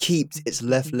 It keeps its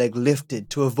left leg lifted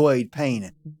to avoid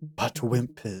pain, but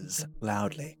whimpers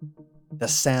loudly, the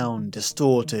sound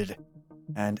distorted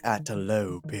and at a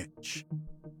low pitch.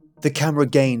 The camera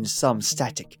gains some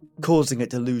static, causing it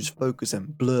to lose focus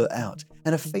and blur out,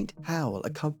 and a faint howl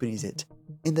accompanies it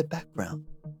in the background.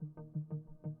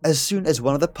 As soon as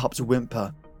one of the pups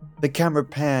whimper, the camera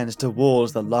pans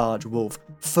towards the large wolf,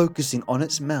 focusing on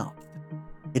its mouth.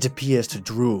 It appears to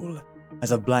drool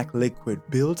as a black liquid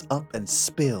builds up and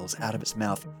spills out of its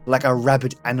mouth like a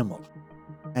rabid animal,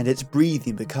 and its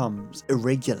breathing becomes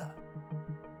irregular.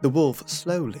 The wolf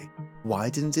slowly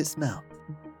widens its mouth,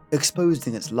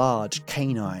 exposing its large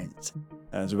canines,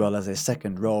 as well as a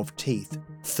second row of teeth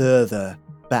further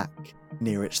back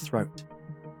near its throat.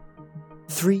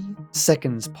 3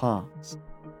 seconds pass,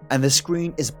 and the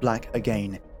screen is black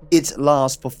again. It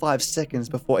lasts for 5 seconds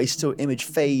before a still image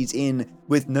fades in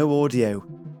with no audio,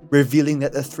 revealing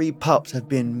that the 3 pups have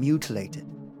been mutilated,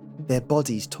 their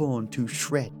bodies torn to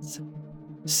shreds.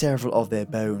 Several of their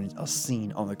bones are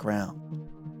seen on the ground,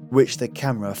 which the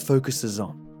camera focuses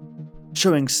on,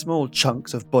 showing small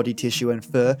chunks of body tissue and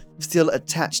fur still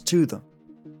attached to them.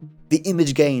 The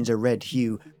image gains a red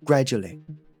hue gradually,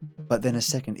 but then a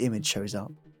second image shows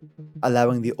up,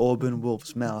 allowing the auburn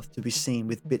wolf's mouth to be seen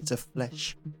with bits of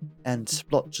flesh and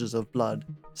splotches of blood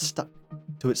stuck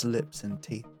to its lips and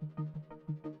teeth.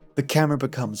 The camera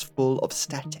becomes full of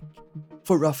static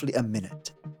for roughly a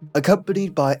minute,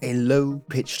 accompanied by a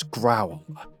low-pitched growl,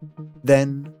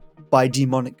 then by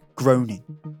demonic groaning,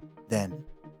 then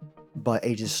by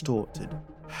a distorted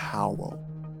howl.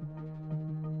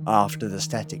 After the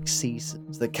static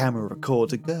ceases, the camera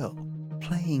records a girl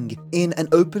playing in an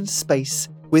open space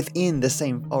within the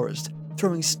same forest,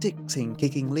 throwing sticks and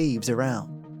kicking leaves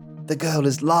around. The girl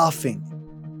is laughing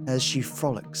as she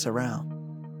frolics around.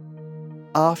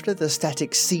 After the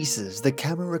static ceases, the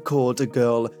camera records a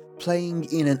girl playing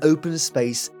in an open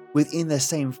space within the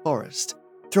same forest,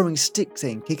 throwing sticks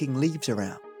and kicking leaves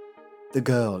around. The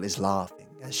girl is laughing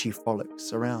as she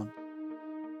frolics around.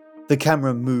 The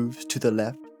camera moves to the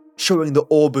left, showing the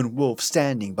auburn wolf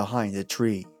standing behind a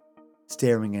tree,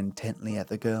 staring intently at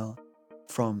the girl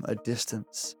from a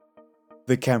distance.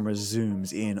 The camera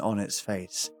zooms in on its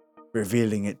face,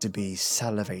 revealing it to be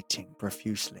salivating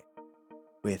profusely,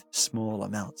 with small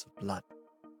amounts of blood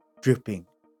dripping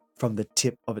from the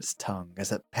tip of its tongue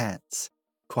as it pants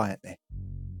quietly.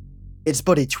 Its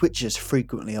body twitches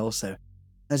frequently also,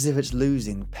 as if it's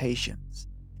losing patience,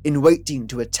 in waiting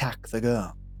to attack the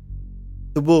girl.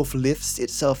 The wolf lifts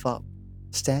itself up,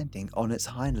 standing on its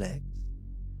hind legs.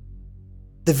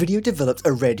 The video develops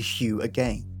a red hue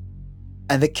again,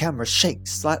 and the camera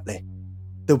shakes slightly.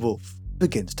 The wolf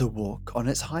begins to walk on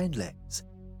its hind legs,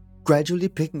 gradually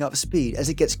picking up speed as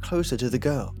it gets closer to the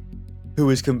girl, who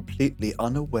is completely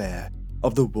unaware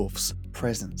of the wolf's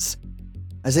presence.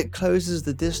 As it closes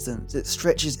the distance, it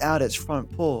stretches out its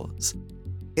front paws.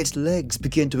 Its legs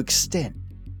begin to extend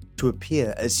to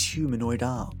appear as humanoid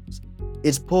arms.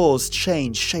 Its paws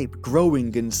change shape,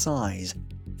 growing in size.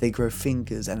 They grow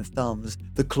fingers and thumbs,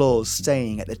 the claws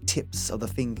staying at the tips of the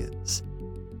fingers.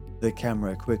 The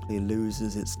camera quickly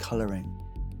loses its coloring,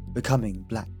 becoming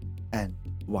black and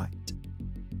white,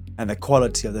 and the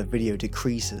quality of the video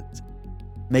decreases,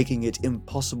 making it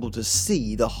impossible to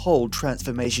see the whole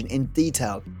transformation in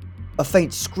detail. A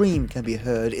faint scream can be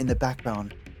heard in the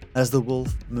background as the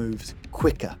wolf moves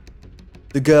quicker.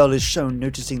 The girl is shown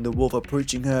noticing the wolf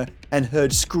approaching her and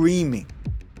heard screaming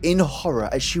in horror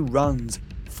as she runs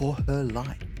for her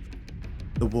life.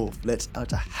 The wolf lets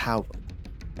out a howl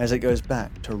as it goes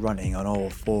back to running on all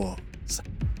fours.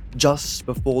 Just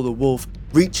before the wolf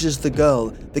reaches the girl,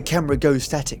 the camera goes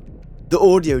static. The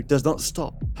audio does not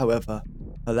stop, however,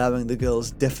 allowing the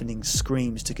girl's deafening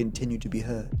screams to continue to be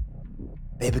heard.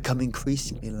 They become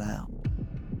increasingly loud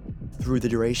through the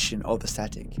duration of the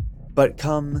static, but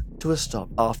come to a stop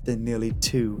after nearly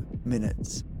 2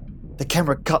 minutes. The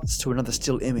camera cuts to another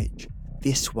still image,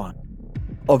 this one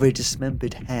of a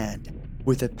dismembered hand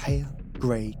with a pale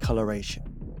grey coloration.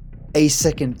 A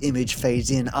second image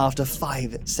fades in after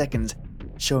 5 seconds,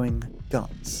 showing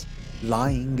guts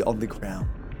lying on the ground,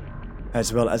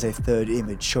 as well as a third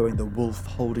image showing the wolf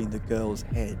holding the girl's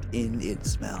head in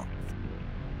its mouth.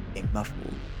 A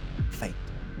muffled, faint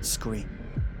scream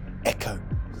echoes.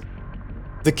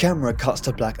 The camera cuts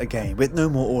to black again with no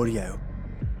more audio.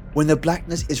 When the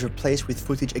blackness is replaced with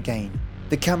footage again,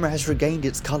 the camera has regained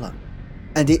its color,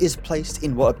 and it is placed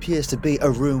in what appears to be a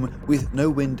room with no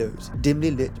windows,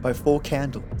 dimly lit by 4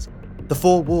 candles. The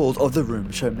 4 walls of the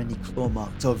room show many claw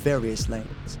marks of various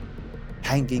lengths.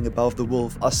 Hanging above the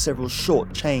wolf are several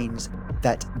short chains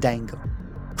that dangle,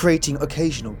 creating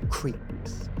occasional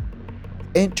creaks.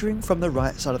 Entering from the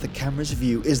right side of the camera's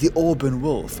view is the auburn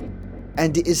wolf,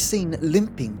 and it is seen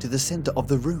limping to the center of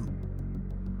the room.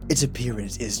 Its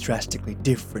appearance is drastically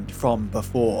different from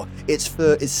before. Its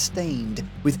fur is stained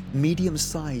with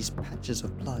medium-sized patches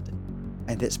of blood,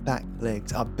 and its back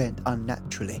legs are bent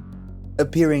unnaturally,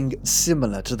 appearing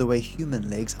similar to the way human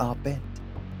legs are bent.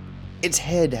 Its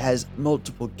head has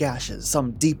multiple gashes,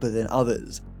 some deeper than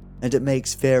others, and it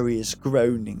makes various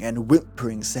groaning and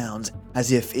whimpering sounds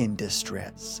as if in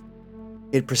distress.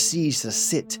 It proceeds to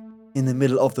sit in the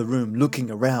middle of the room, looking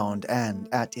around and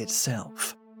at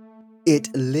itself.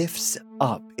 It lifts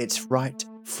up its right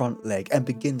front leg and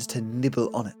begins to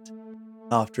nibble on it.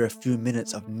 After a few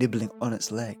minutes of nibbling on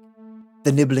its leg,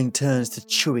 the nibbling turns to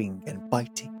chewing and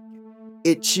biting.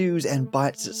 It chews and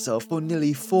bites itself for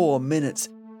nearly 4 minutes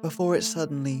before it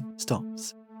suddenly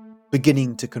stops,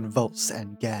 beginning to convulse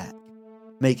and gag,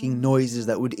 making noises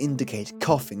that would indicate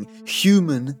coughing,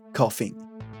 human coughing.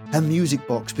 A music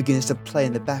box begins to play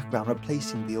in the background,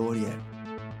 replacing the audio.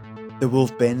 The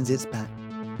wolf bends its back,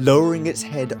 lowering its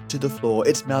head to the floor.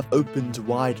 Its mouth opens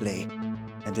widely,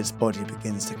 and its body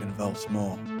begins to convulse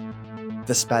more.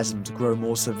 The spasms grow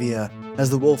more severe as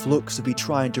the wolf looks to be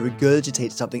trying to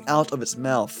regurgitate something out of its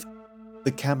mouth.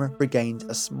 The camera regains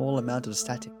a small amount of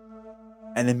static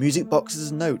and the music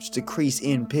box's notes decrease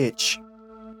in pitch.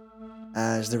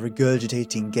 As the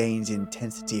regurgitating gains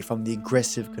intensity from the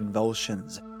aggressive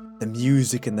convulsions, the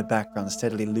music in the background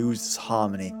steadily loses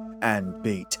harmony and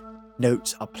beat.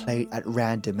 Notes are played at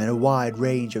random in a wide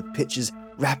range of pitches,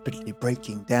 rapidly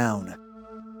breaking down.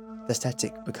 The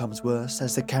static becomes worse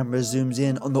as the camera zooms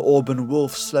in on the Auburn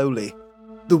wolf slowly.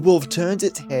 The wolf turns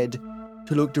its head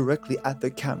to look directly at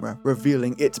the camera,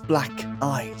 revealing its black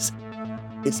eyes.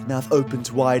 Its mouth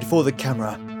opens wide for the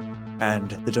camera,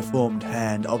 and the deformed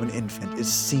hand of an infant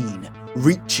is seen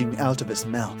reaching out of its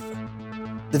mouth.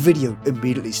 The video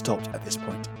immediately stops at this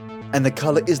point, and the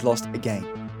color is lost again.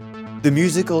 The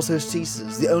music also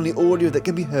ceases. The only audio that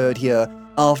can be heard here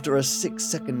after a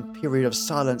 6-second period of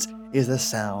silence is the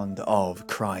sound of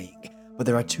crying. But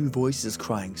there are two voices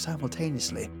crying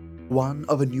simultaneously, one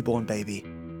of a newborn baby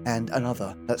and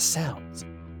another that sounds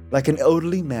like an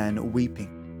elderly man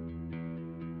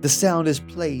weeping. The sound is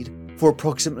played for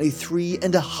approximately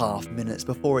 3.5 minutes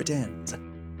before it ends,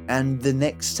 and the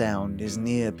next sound is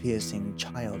near-piercing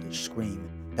childish scream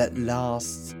that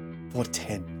lasts for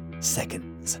 10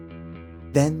 seconds.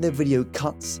 Then the video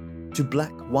cuts to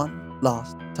black one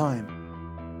last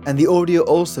time, and the audio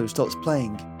also stops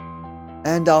playing.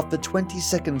 And after 20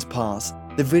 seconds pass,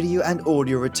 the video and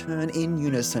audio return in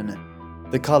unison.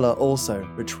 The color also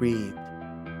retrieved.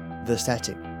 The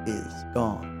static is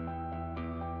gone.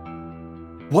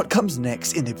 What comes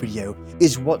next in the video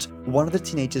is what one of the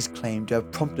teenagers claimed to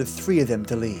have prompted 3 of them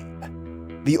to leave.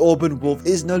 The Auburn wolf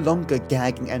is no longer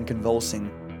gagging and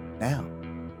convulsing, now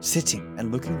sitting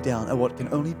and looking down at what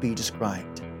can only be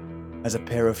described as a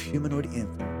pair of humanoid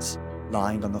infants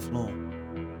lying on the floor,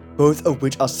 both of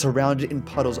which are surrounded in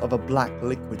puddles of a black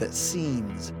liquid that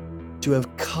seems to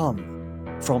have come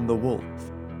from the wolf.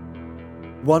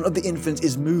 One of the infants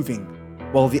is moving,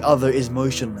 while the other is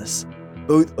motionless.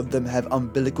 Both of them have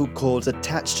umbilical cords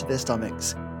attached to their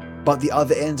stomachs, but the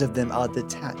other ends of them are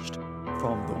detached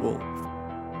from the wolf.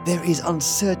 There is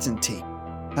uncertainty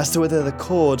as to whether the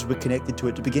cords were connected to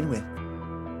it to begin with.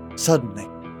 Suddenly,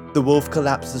 the wolf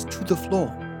collapses to the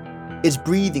floor, its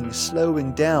breathing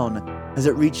slowing down as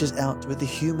it reaches out with the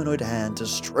humanoid hand to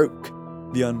stroke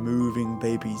the unmoving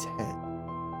baby's head.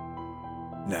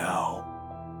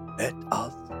 Now, let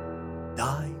us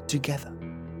die together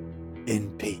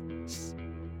in peace,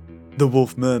 the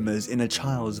wolf murmurs in a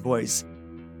child's voice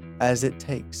as it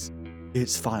takes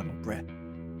its final breath.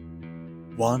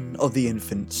 One of the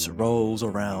infants rolls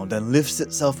around and lifts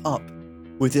itself up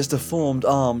with its deformed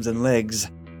arms and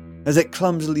legs as it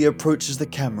clumsily approaches the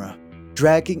camera,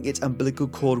 dragging its umbilical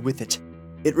cord with it.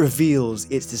 It reveals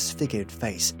its disfigured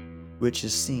face, which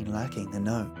is seen lacking the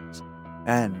nose,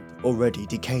 and already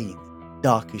decaying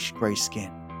darkish grey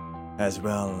skin, as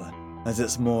well as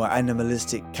its more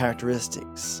animalistic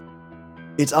characteristics.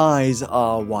 Its eyes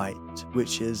are white,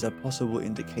 which is a possible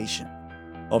indication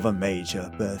of a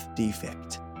major birth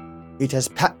defect. It has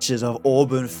patches of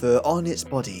auburn fur on its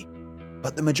body,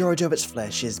 but the majority of its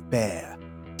flesh is bare,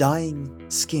 dying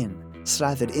skin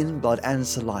slathered in blood and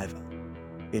saliva.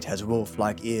 It has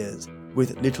wolf-like ears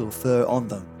with little fur on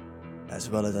them, as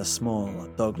well as a small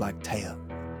dog-like tail.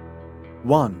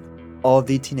 One of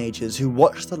the teenagers who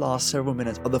watched the last several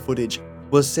minutes of the footage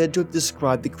was said to have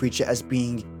described the creature as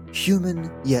being human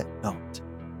yet not.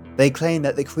 They claim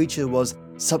that the creature was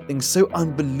something so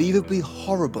unbelievably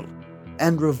horrible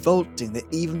and revolting that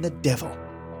even the devil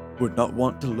would not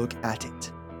want to look at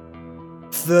it.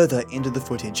 Further into the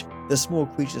footage, the small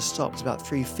creature stops about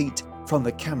 3 feet from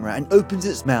the camera and opens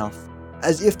its mouth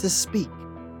as if to speak.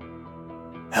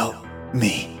 "Help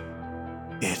me.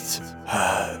 It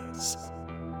hurts.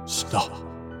 Stop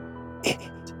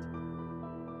it."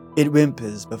 It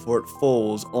whimpers before it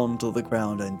falls onto the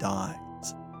ground and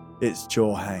dies. Its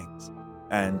jaw hangs,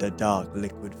 and a dark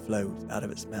liquid flows out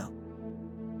of its mouth.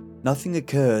 Nothing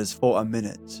occurs for a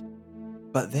minute,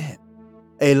 but then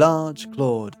a large,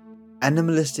 clawed,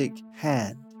 animalistic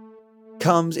hand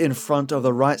comes in front of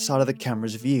the right side of the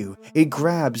camera's view. It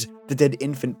grabs the dead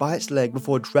infant by its leg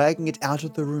before dragging it out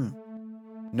of the room.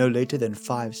 No later than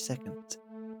 5 seconds,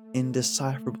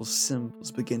 indecipherable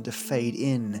symbols begin to fade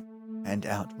in and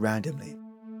out randomly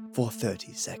for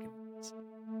 30 seconds.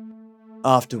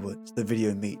 Afterwards, the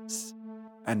video meets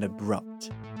an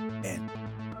abrupt end.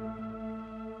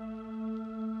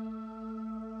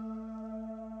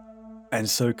 And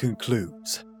so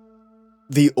concludes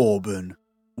The Auburn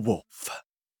Wolf.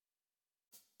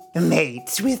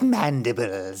 Mates with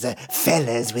mandibles,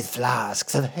 fellas with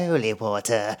flasks of holy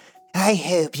water, I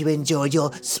hope you enjoyed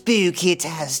your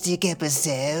spooky-tastic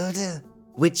episode.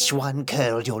 Which one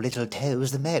curled your little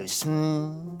toes the most,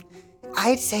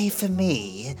 I'd say for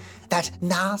me, that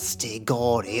nasty,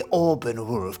 gory Auburn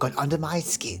wolf got under my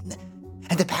skin.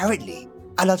 And apparently,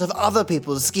 a lot of other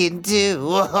people's skin too.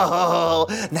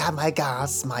 Now my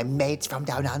gas, my mates from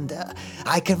down under,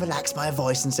 I can relax my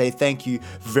voice and say Thank you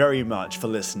very much for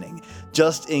listening.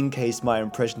 Just in case my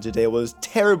impression today was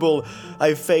terrible,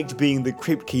 I faked being the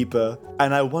crypt keeper,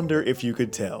 and I wonder if you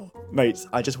could tell. Mates,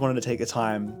 I just wanted to take the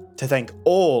time to thank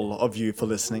all of you for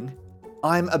listening.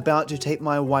 I'm about to take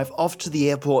my wife off to the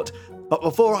airport, but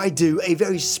before I do, a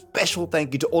very special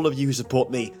thank you to all of you who support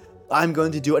me. I'm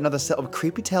going to do another set of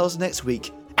creepy tales next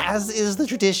week, as is the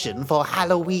tradition for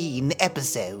Halloween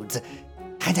episodes.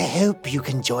 And I hope you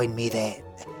can join me then.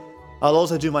 I'll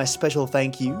also do my special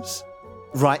thank yous.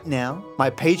 Right now, my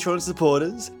Patreon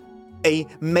supporters. A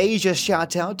major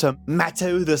shout out to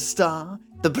Matto the Star,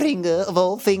 the bringer of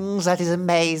all things that is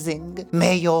amazing.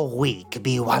 May your week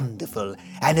be wonderful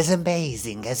and as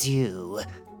amazing as you.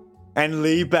 And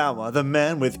Lee Bauer, the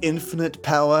man with infinite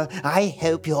power. I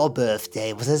hope your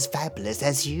birthday was as fabulous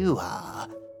as you are.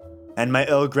 And my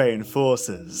Earl Grey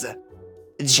enforcers.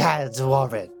 Chad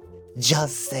Warren,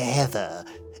 Just Heather,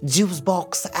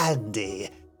 Juicebox Andy,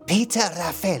 Peter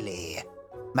Raffaelli,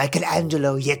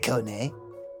 Michelangelo Iacone,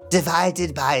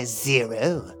 Divided by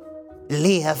Zero,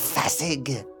 Leah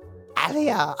Fassig,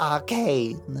 Alia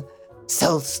Arcane,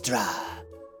 Solstra,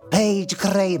 Paige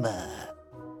Kramer.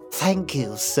 Thank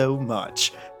you so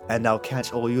much, and I'll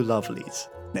catch all you lovelies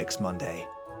next Monday.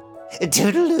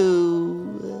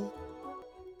 Toodaloo!